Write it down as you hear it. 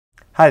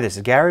Hi, this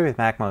is Gary with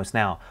MacMost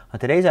Now. On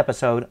today's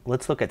episode,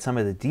 let's look at some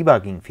of the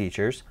debugging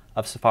features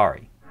of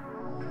Safari.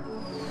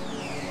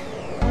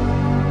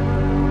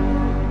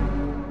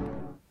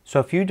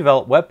 So if you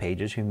develop web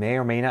pages, you may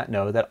or may not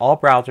know that all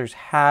browsers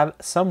have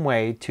some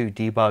way to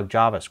debug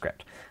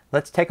JavaScript.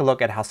 Let's take a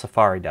look at how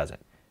Safari does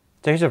it.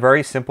 So here's a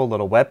very simple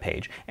little web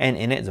page, and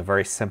in it is a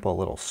very simple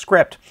little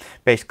script.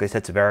 Basically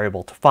sets a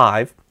variable to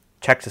 5,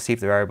 checks to see if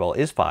the variable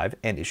is 5,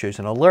 and issues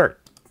an alert.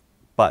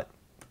 But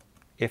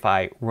if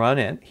I run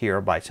it here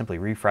by simply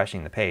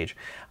refreshing the page,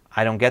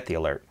 I don't get the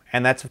alert.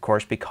 And that's of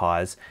course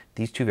because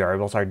these two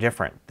variables are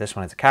different. This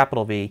one has a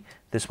capital V,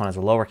 this one has a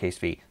lowercase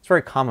v. It's a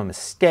very common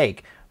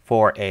mistake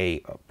for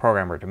a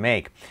programmer to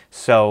make.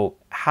 So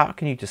how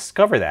can you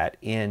discover that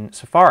in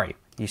Safari?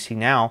 You see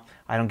now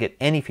I don't get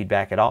any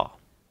feedback at all.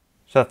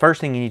 So the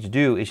first thing you need to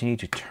do is you need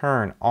to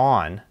turn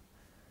on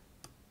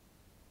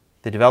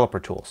the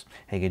developer tools.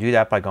 And you can do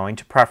that by going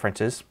to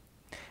Preferences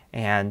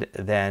and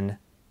then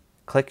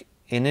click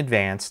in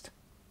Advanced,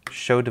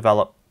 Show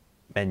Develop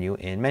menu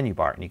in Menu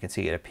Bar, and you can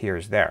see it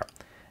appears there.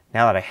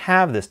 Now that I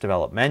have this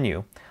develop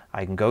menu,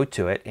 I can go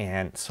to it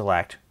and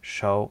select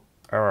Show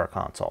Error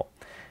Console.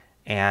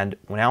 And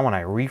now when I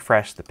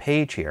refresh the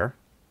page here,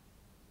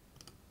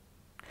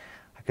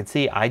 I can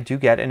see I do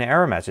get an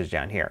error message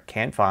down here.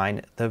 Can't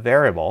find the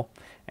variable,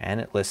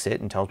 and it lists it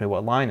and tells me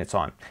what line it's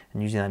on.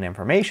 And using that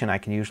information, I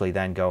can usually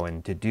then go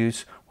and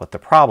deduce what the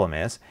problem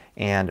is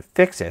and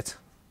fix it.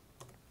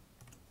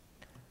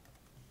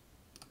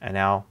 And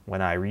now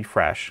when I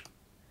refresh,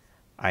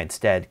 I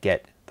instead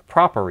get the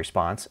proper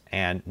response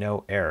and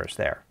no errors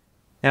there.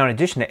 Now in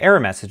addition to error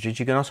messages,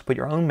 you can also put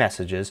your own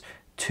messages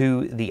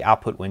to the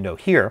output window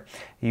here.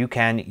 You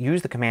can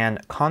use the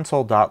command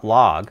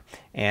console.log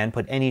and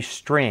put any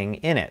string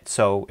in it.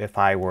 So if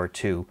I were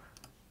to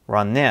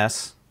run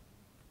this,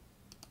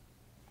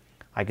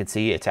 I could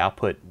see it's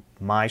output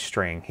my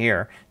string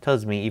here. It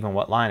tells me even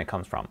what line it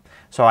comes from.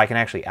 So I can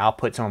actually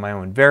output some of my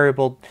own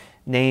variable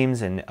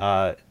names and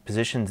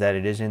positions that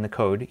it is in the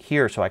code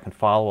here, so I can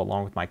follow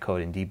along with my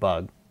code and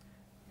debug.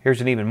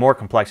 Here's an even more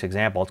complex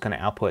example. It's going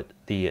to output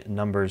the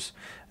numbers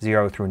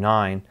 0 through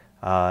 9,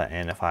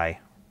 and if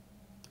I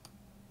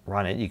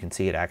run it, you can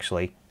see it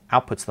actually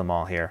outputs them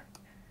all here.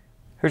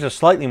 Here's a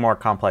slightly more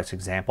complex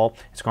example.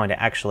 It's going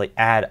to actually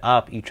add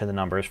up each of the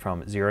numbers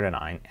from 0 to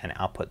 9 and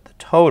output the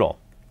total.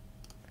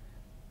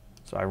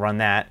 So I run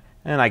that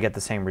and I get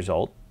the same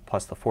result,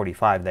 plus the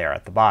 45 there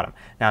at the bottom.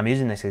 Now I'm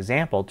using this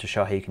example to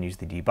show how you can use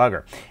the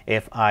debugger.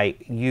 If I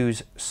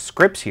use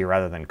scripts here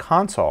rather than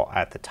console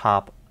at the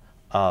top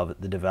of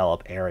the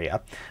develop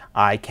area,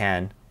 I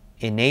can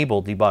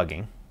enable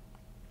debugging.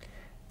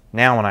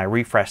 Now when I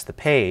refresh the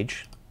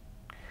page,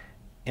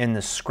 in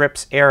the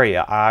scripts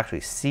area I'll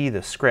actually see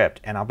the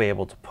script and I'll be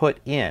able to put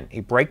in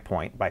a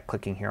breakpoint by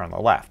clicking here on the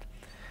left.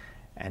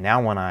 And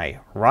now when I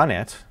run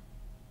it,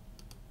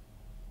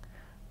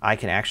 I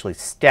can actually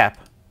step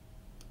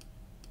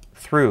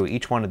through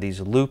each one of these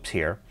loops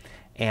here,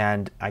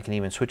 and I can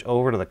even switch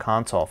over to the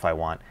console if I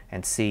want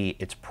and see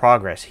its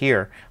progress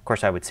here. Of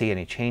course I would see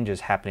any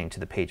changes happening to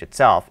the page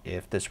itself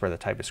if this were the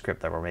type of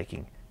script that were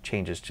making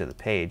changes to the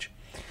page.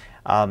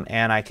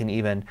 And I can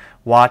even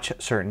watch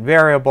certain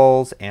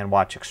variables and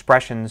watch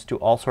expressions, do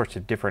all sorts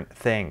of different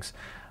things.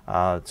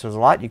 So there's a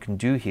lot you can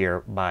do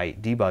here by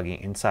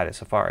debugging inside of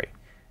Safari.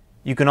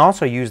 You can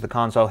also use the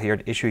console here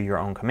to issue your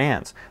own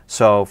commands.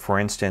 So for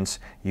instance,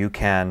 you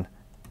can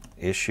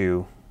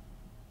issue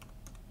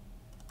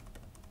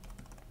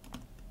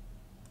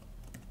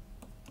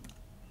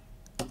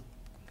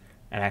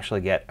and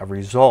actually get a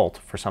result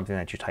for something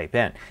that you type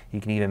in.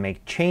 You can even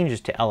make changes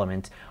to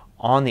elements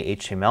on the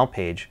HTML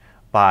page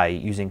by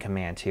using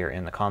commands here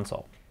in the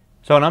console.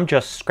 So, and I'm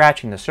just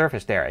scratching the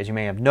surface there. As you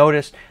may have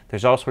noticed,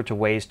 there's all sorts of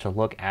ways to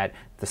look at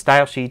the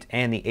style sheets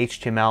and the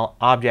HTML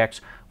objects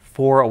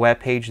for a web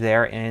page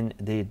there in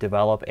the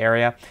develop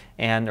area,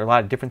 and there are a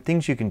lot of different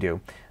things you can do.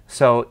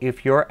 So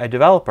if you're a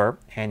developer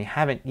and you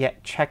haven't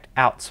yet checked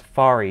out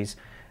Safari's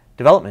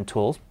development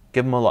tools,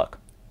 give them a look.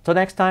 Until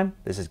next time,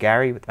 this is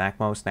Gary with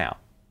MacMost Now.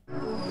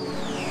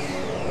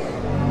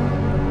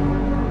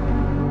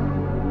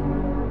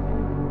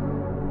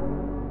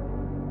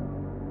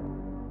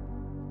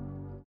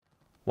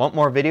 Want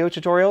more video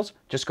tutorials?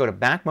 Just go to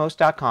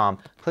MacMost.com,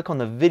 click on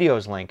the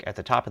videos link at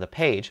the top of the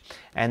page,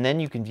 and then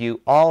you can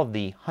view all of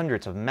the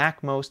hundreds of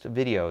MacMost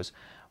videos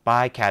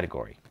by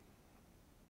category.